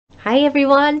Hi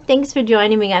everyone, thanks for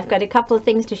joining me. I've got a couple of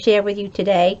things to share with you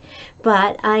today,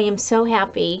 but I am so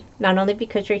happy, not only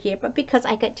because you're here, but because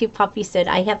I got two puppies that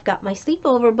I have got my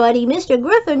sleepover buddy, Mr.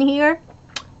 Griffin here,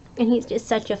 and he's just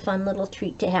such a fun little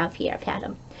treat to have here. I've had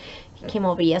him. He came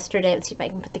over yesterday. Let's see if I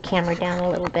can put the camera down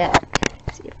a little bit.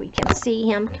 See if we can see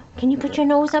him. Can you put your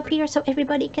nose up here so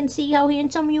everybody can see how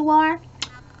handsome you are?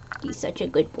 He's such a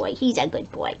good boy. He's a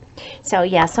good boy. So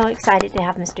yeah, so excited to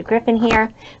have Mr. Griffin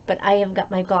here. But I have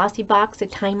got my Glossy Box, the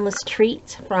Timeless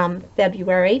Treats from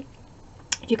February.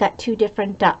 You got two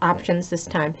different options this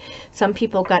time. Some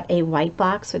people got a white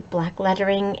box with black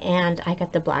lettering, and I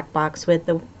got the black box with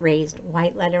the raised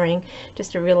white lettering.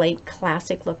 Just a really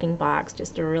classic looking box,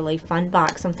 just a really fun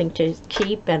box, something to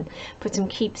keep and put some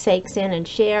keepsakes in and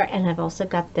share. And I've also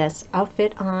got this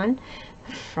outfit on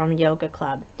from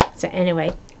YogaClub. So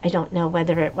anyway, I don't know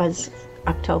whether it was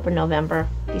October, November,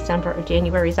 December, or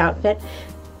January's outfit,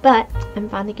 but I'm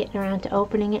finally getting around to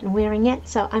opening it and wearing it.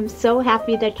 So I'm so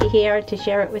happy that you're here to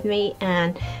share it with me,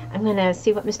 and I'm going to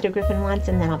see what Mr. Griffin wants,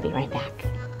 and then I'll be right back.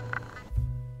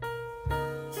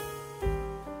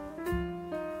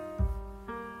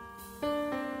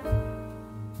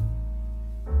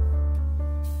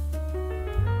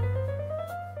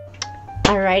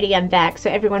 Alrighty, I'm back. So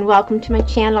everyone, welcome to my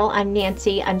channel. I'm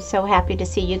Nancy. I'm so happy to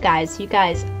see you guys. You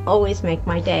guys always make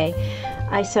my day.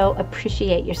 I so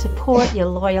appreciate your support, your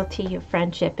loyalty, your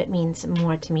friendship. It means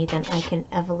more to me than I can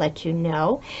ever let you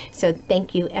know. So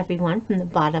thank you everyone from the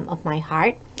bottom of my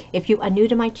heart. If you are new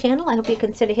to my channel, I hope you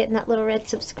consider hitting that little red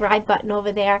subscribe button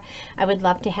over there. I would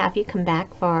love to have you come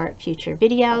back for future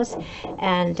videos.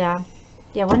 And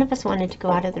yeah, one of us wanted to go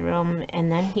out of the room,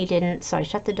 and then he didn't, so I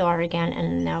shut the door again,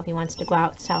 and now he wants to go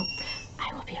out, so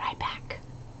I will be right back.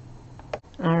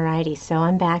 Alrighty, so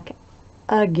I'm back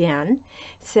again.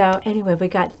 So anyway, we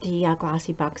got the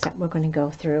Glossy Box that we're going to go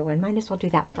through, and might as well do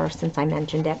that first since I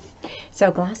mentioned it. So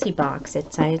Glossy Box,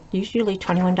 it's usually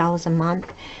 $21 a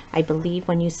month. I believe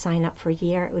when you sign up for a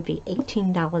year, it would be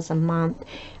 $18 a month.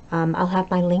 I'll have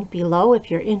my link below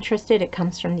if you're interested. It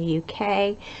comes from the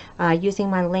UK. Using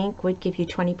my link would give you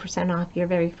 20% off your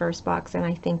very first box, and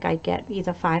I think I get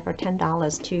either $5 or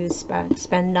 $10 to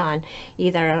spend on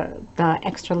either the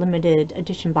extra limited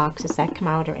edition boxes that come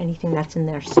out or anything that's in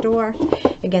their store.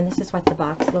 Again, this is what the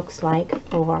box looks like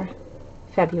for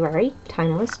February,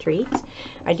 Timeless Treats.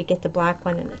 I did get the black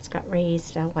one, and it's got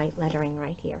raised white lettering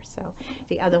right here. So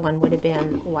the other one would have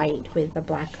been white with the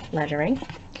black lettering.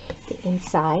 The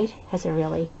inside has a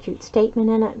really cute statement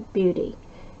in it. Beauty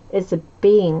is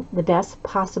being the best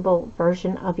possible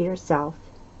version of yourself,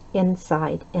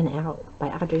 inside and out, by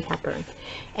Audrey Hepburn.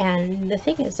 And the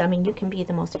thing is, I mean, you can be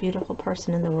the most beautiful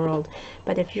person in the world,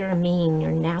 but if you're mean,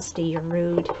 you're nasty, you're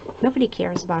rude, nobody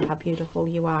cares about how beautiful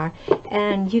you are.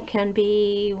 And you can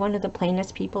be one of the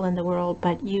plainest people in the world,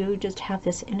 but you just have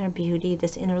this inner beauty,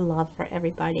 this inner love for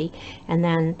everybody, and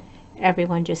then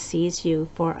everyone just sees you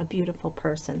for a beautiful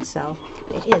person. So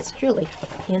it is truly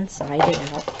inside and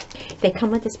out. They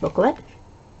come with this booklet,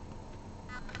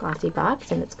 Glossy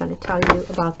Box, and it's going to tell you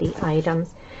about the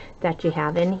items that you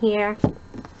have in here.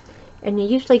 And you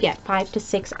usually get 5 to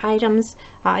 6 items.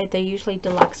 They're usually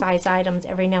deluxe size items.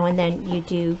 Every now and then you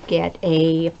do get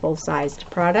a full-sized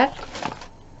product.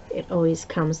 It always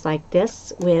comes like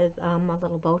this with a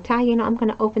little bow tie. You know, I'm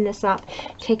going to open this up,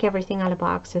 take everything out of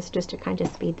boxes just to kind of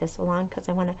speed this along, because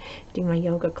I want to do my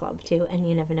yoga club too, and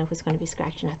you never know who's going to be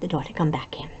scratching at the door to come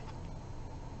back in.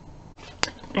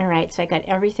 Alright, so I got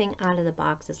everything out of the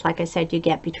boxes. Like I said, you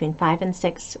get between 5 and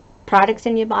 6 products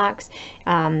in your box.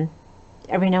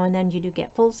 Every now and then you do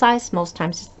get full size. Most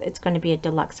times it's going to be a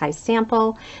deluxe size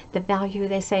sample. The value,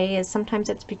 they say, is sometimes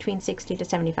it's between $60 to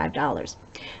 $75.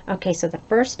 Okay, so the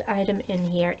first item in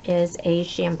here is a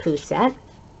shampoo set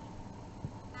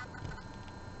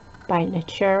by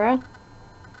Natura,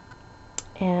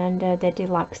 and the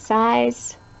deluxe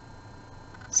size.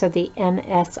 So the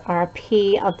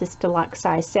MSRP of this deluxe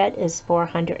size set is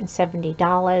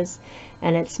 $470,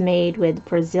 and it's made with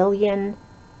Brazilian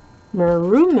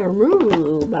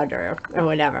maru butter or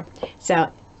whatever. So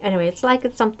anyway, it's like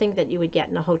it's something that you would get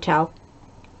in a hotel.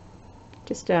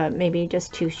 Just maybe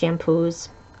just 2 shampoos,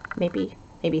 maybe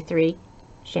 3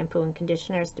 shampoo and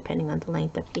conditioners, depending on the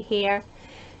length of your hair.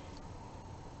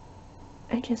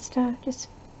 I just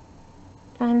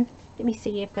let me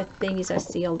see if these are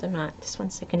sealed or not. This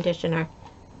one's the conditioner.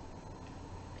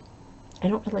 I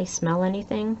don't really smell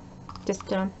anything,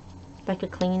 just like a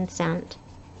clean scent.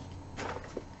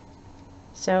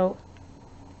 So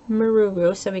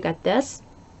Maruru, so we got this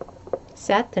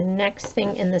set. The next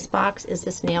thing in this box is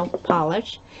this nail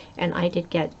polish, and I did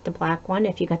get the black one.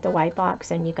 If you got the white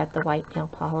box, and you got the white nail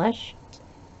polish.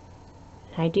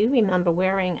 I do remember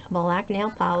wearing black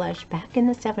nail polish back in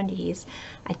the 70s.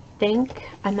 I think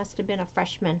I must have been a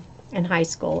freshman in high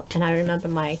school, and I remember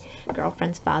my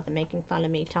girlfriend's father making fun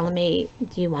of me, telling me,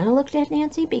 do you want to look dead,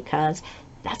 Nancy? Because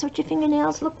that's what your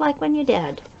fingernails look like when you're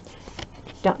dead.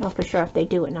 Don't know for sure if they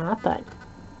do or not, but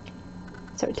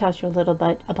so it tells you a little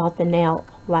bit about the nail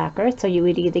lacquer. So you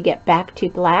would either get back to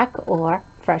black or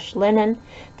fresh linen.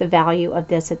 The value of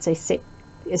this, is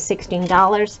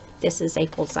 $16. This is a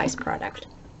full-size product.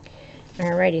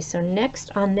 Alrighty, so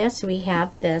next on this we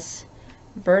have this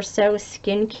Verso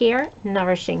Skincare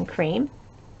Nourishing Cream.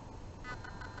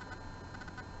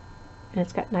 And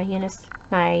it's got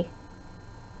niacinamide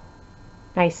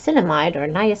or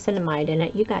niacinamide in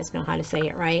it. You guys know how to say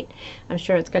it right. I'm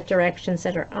sure it's got directions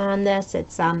that are on this.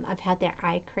 It's I've had their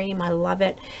eye cream. I love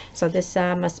it. So this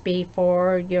must be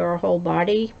for your whole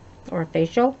body or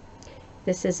facial.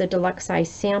 This is a deluxe size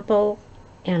sample,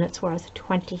 and it's worth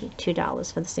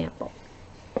 $22 for the sample.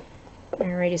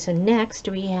 Alrighty, so next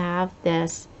we have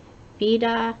this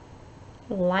Vita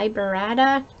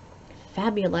Liberata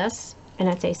Fabulous, and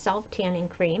it's a self-tanning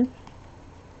cream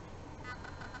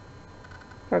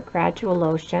for gradual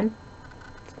lotion,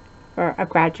 or a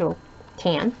gradual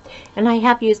tan. And I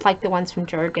have used like the ones from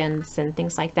Jergens and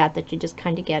things like that, that you just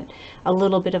kind of get a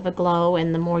little bit of a glow,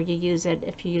 and the more you use it,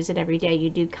 if you use it every day, you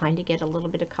do kind of get a little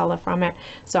bit of color from it.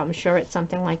 So I'm sure it's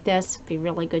something like this. It'd be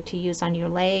really good to use on your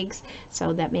legs,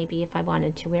 so that maybe if I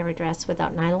wanted to wear a dress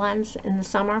without nylons in the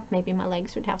summer, maybe my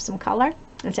legs would have some color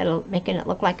instead of making it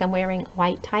look like I'm wearing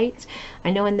white tights. I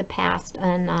know in the past,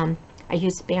 and I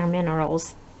used Bare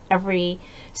Minerals. Every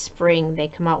spring they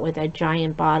come out with a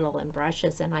giant bottle and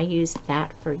brushes, and I used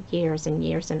that for years and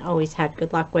years and always had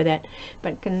good luck with it.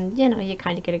 But can, you know, you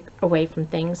kind of get away from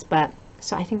things. But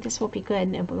so I think this will be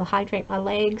good. It will hydrate my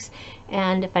legs,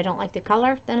 and if I don't like the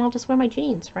color, then I'll just wear my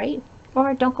jeans, right?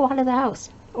 Or don't go out of the house,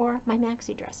 or my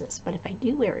maxi dresses. But if I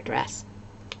do wear a dress,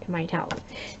 it might help.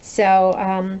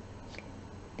 So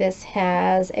this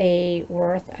has a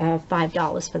worth of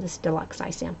 $5 for this deluxe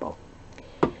size sample.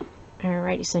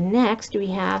 Alrighty, so next we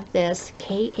have this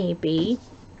KAB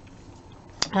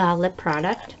lip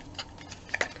product,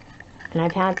 and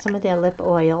I've had some of their lip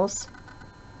oils,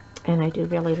 and I do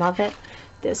really love it.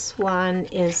 This one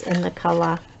is in the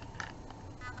color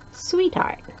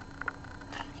Sweetheart,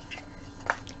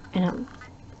 and a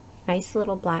nice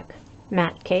little black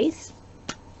matte case,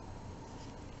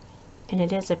 and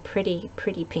it is a pretty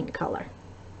pink color.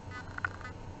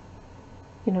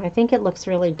 You know, I think it looks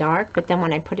really dark, but then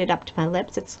when I put it up to my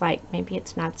lips, it's like, maybe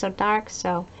it's not so dark.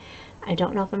 So I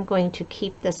don't know if I'm going to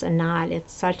keep this or not.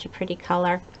 It's such a pretty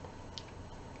color.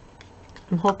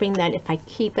 I'm hoping that if I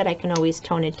keep it, I can always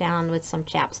tone it down with some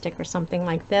chapstick or something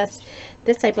like this.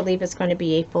 This, I believe, is going to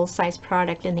be a full-size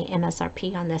product, and the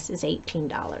MSRP on this is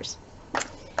 $18.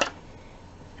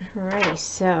 Alrighty,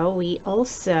 so we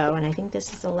also, and I think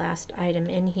this is the last item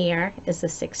in here, is the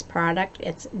 6th product.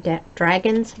 It's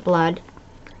Dragon's Blood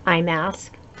eye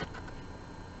mask.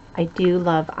 I do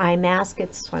love eye mask.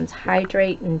 This one's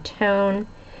hydrate and tone.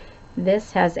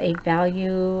 This has a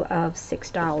value of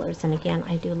 $6, and again,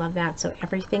 I do love that. So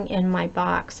everything in my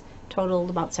box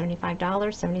totaled about $75,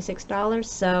 $76.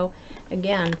 So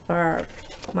again, for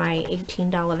my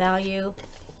 $18 value,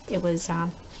 it was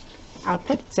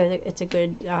output, so it's a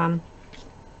good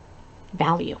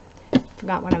value.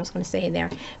 Forgot what I was going to say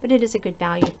there, but it is a good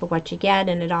value for what you get,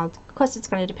 and it all, of course, it's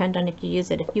going to depend on if you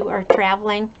use it. If you are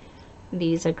traveling,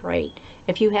 these are great.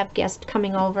 If you have guests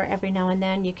coming over every now and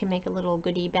then, you can make a little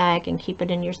goodie bag and keep it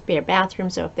in your spare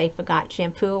bathroom, so if they forgot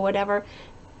shampoo or whatever,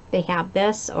 they have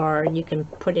this, or you can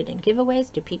put it in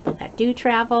giveaways to people that do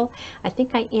travel. I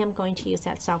think I am going to use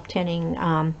that self-tanning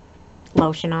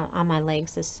lotion on my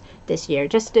legs this year.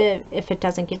 Just if it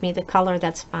doesn't give me the color,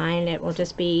 that's fine. It will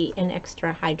just be an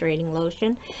extra hydrating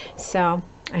lotion. So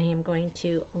I am going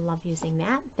to love using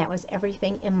that. That was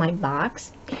everything in my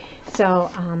box.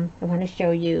 So I want to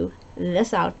show you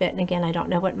this outfit, and again, I don't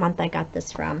know what month I got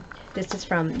this from. This is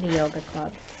from the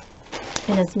YogaClub,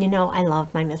 and as you know, I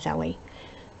love my Miss Ellie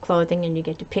clothing, and you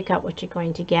get to pick out what you're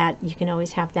going to get. You can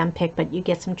always have them pick, but you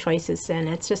get some choices, and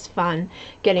it's just fun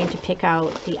getting to pick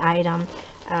out the item.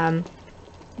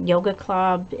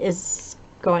 YogaClub is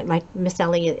going, like Miss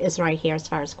Ellie is right here as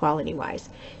far as quality wise.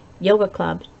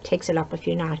 YogaClub takes it up a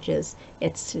few notches.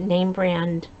 It's name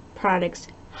brand products,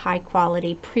 high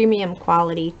quality, premium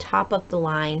quality, top of the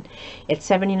line. It's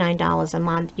 $79 a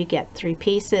month. You get 3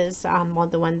 pieces. Well,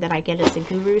 the one that I get is a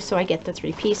Guru, so I get the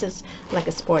 3 pieces, like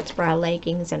a sports bra,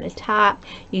 leggings, and a top.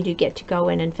 You do get to go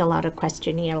in and fill out a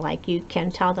questionnaire. Like, you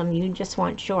can tell them you just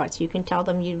want shorts. You can tell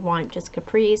them you want just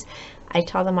capris. I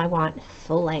tell them I want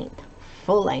full length.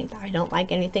 full length. I don't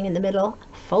like anything in the middle.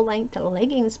 Full length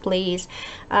leggings, please.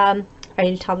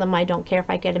 I tell them I don't care if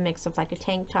I get a mix of like a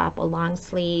tank top or long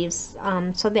sleeves.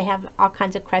 So they have all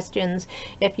kinds of questions.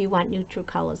 If you want neutral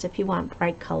colors, if you want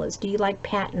bright colors, do you like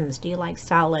patterns, do you like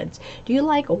solids, do you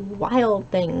like wild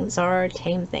things or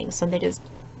tame things? So they just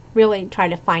really try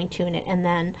to fine-tune it, and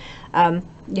then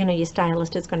you know, your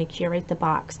stylist is going to curate the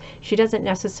box. She doesn't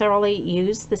necessarily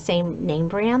use the same name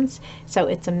brands, so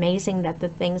it's amazing that the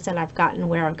things that I've gotten,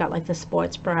 where I've got like the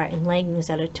sports bra and leggings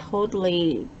that are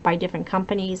totally by different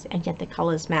companies, and yet the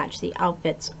colors match. The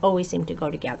outfits always seem to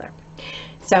go together.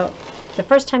 So the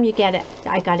first time you get it,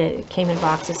 I got it, it came in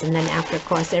boxes, and then after, of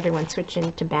course, everyone switched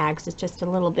into bags. It's just a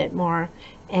little bit more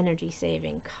energy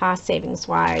saving, cost savings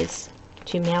wise,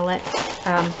 to mail it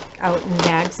out in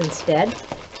bags instead.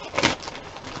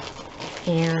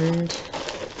 And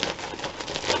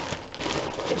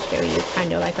to show you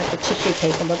kind of like what the tissue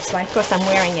paper looks like. Of course, I'm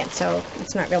wearing it, so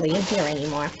it's not really in here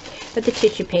anymore. But the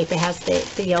tissue paper has the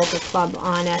YogaClub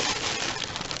on it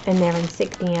and their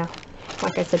insignia.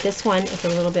 Like I said, this one is a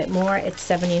little bit more. It's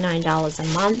 $79 a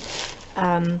month.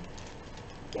 And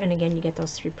again, you get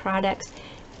those 3 products.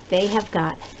 They have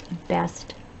got the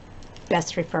best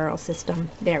referral system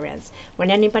there is.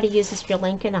 When anybody uses your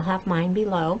link, and I'll have mine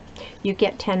below, you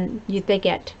get they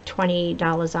get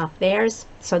 $20 off theirs,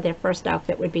 so their first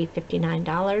outfit would be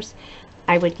 $59.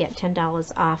 I would get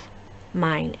 $10 off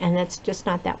mine, and it's just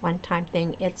not that one-time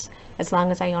thing. It's as long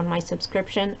as I own my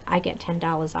subscription, I get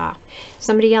 $10 off.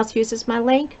 Somebody else uses my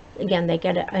link, again, they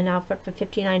get an outfit for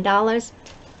 $59.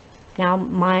 Now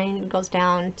mine goes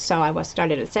down, so I was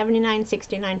started at $79,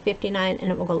 $69, $59,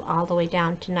 and it will go all the way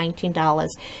down to $19.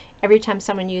 Every time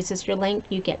someone uses your link,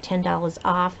 you get $10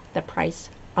 off the price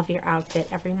of your outfit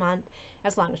every month,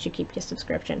 as long as you keep your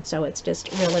subscription. So it's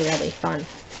just really, really fun.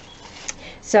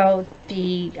 So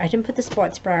I didn't put the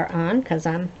sports bra on because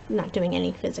I'm not doing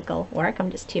any physical work. I'm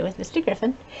just here with Mr.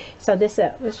 Griffin. So this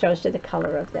shows you the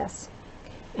color of this.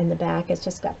 In the back, it's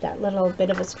just got that little bit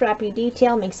of a strappy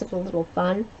detail, makes it a little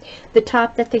fun. The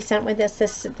top that they sent with this,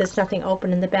 there's nothing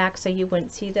open in the back, so you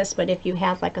wouldn't see this, but if you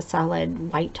had like a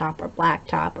solid white top or black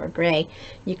top or gray,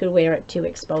 you could wear it to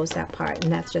expose that part,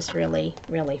 and that's just really,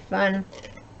 really fun.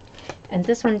 And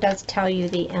this one does tell you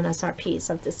the MSRPs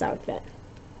of this outfit.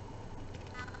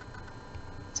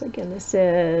 So again, this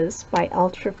is by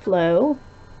Ultra Flow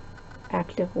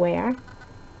Activewear,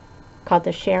 called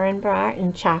the Sharon Bra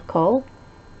in Charcoal.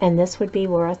 And this would be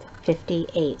worth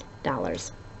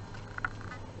 $58.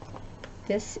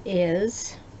 This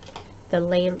is the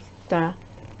leggings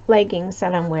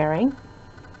that I'm wearing.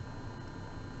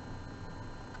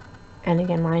 And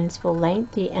again, mine's full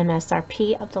length. The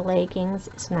MSRP of the leggings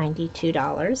is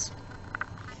 $92.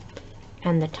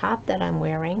 And the top that I'm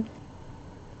wearing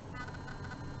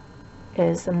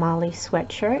is the Molly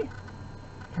sweatshirt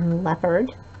in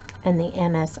leopard. And the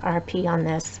MSRP on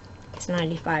this, it's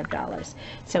 $95.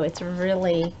 So it's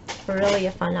really, really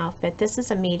a fun outfit. This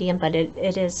is a medium, but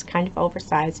it is kind of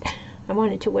oversized. I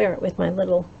wanted to wear it with my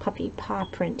little puppy paw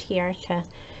print here to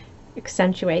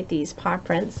accentuate these paw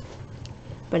prints.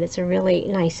 But it's a really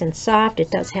nice and soft. It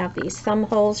does have these thumb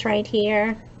holes right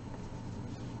here,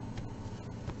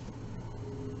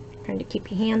 trying to keep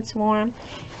your hands warm.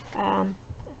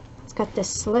 It's got this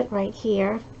slit right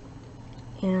here,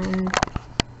 and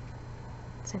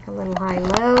it's like a little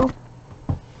high-low.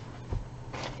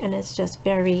 And it's just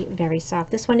very, very soft.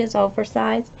 This one is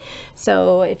oversized,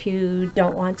 so if you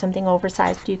don't want something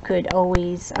oversized, you could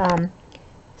always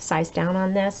size down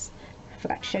on this. I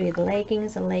forgot to show you the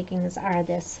leggings. The leggings are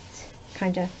this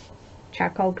kind of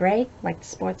charcoal gray, like the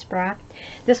sports bra.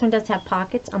 This one does have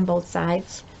pockets on both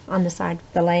sides. On the side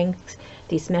of the legs,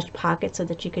 these mesh pockets, so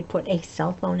that you could put a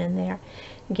cell phone in there.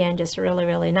 Again, just really,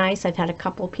 really nice. I've had a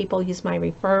couple people use my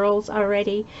referrals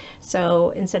already, so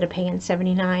instead of paying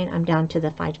 $79, I'm down to the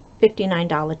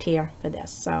 $59 tier for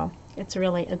this. So it's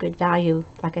really a good value.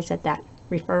 Like I said, that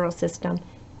referral system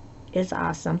is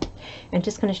awesome. I'm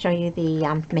just going to show you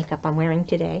the makeup I'm wearing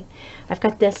today. I've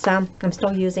got this, I'm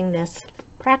still using this,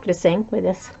 practicing with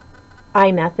this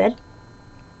eye method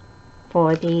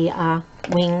for the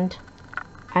winged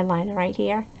eyeliner right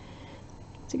here.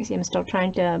 So you can see I'm still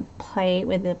trying to play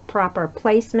with the proper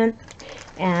placement.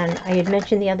 And I had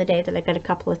mentioned the other day that I got a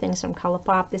couple of things from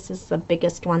ColourPop. This is the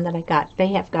biggest one that I got. They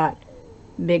have got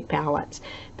big palettes,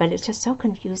 but it's just so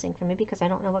confusing for me because I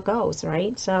don't know what goes,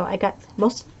 right? So I got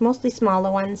mostly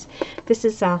smaller ones. This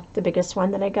is the biggest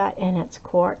one that I got, and it's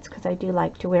quartz because I do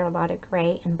like to wear a lot of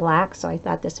gray and black, so I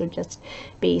thought this would just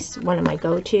be one of my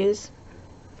go-tos.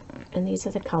 And these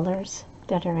are the colors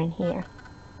that are in here.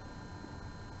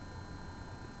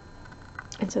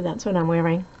 And so that's what I'm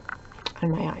wearing.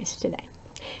 on my eyes today.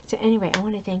 So anyway, I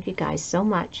want to thank you guys so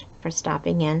much for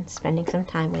stopping in, spending some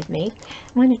time with me.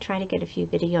 I'm going to try to get a few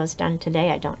videos done today.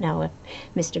 I don't know if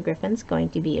Mr. Griffin's going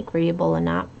to be agreeable or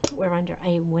not. We're under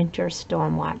a winter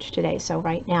storm watch today, so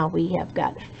right now we have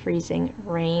got freezing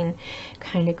rain,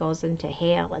 kind of goes into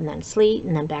hail and then sleet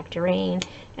and then back to rain,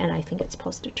 and I think it's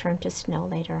supposed to turn to snow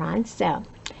later on. So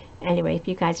anyway, if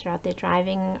you guys are out there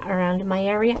driving around in my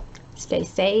area, stay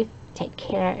safe. Take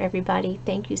care, everybody.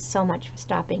 Thank you so much for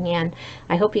stopping in.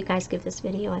 I hope you guys give this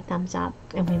video a thumbs up,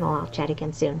 and we will all chat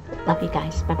again soon. Love you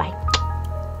guys. Bye-bye.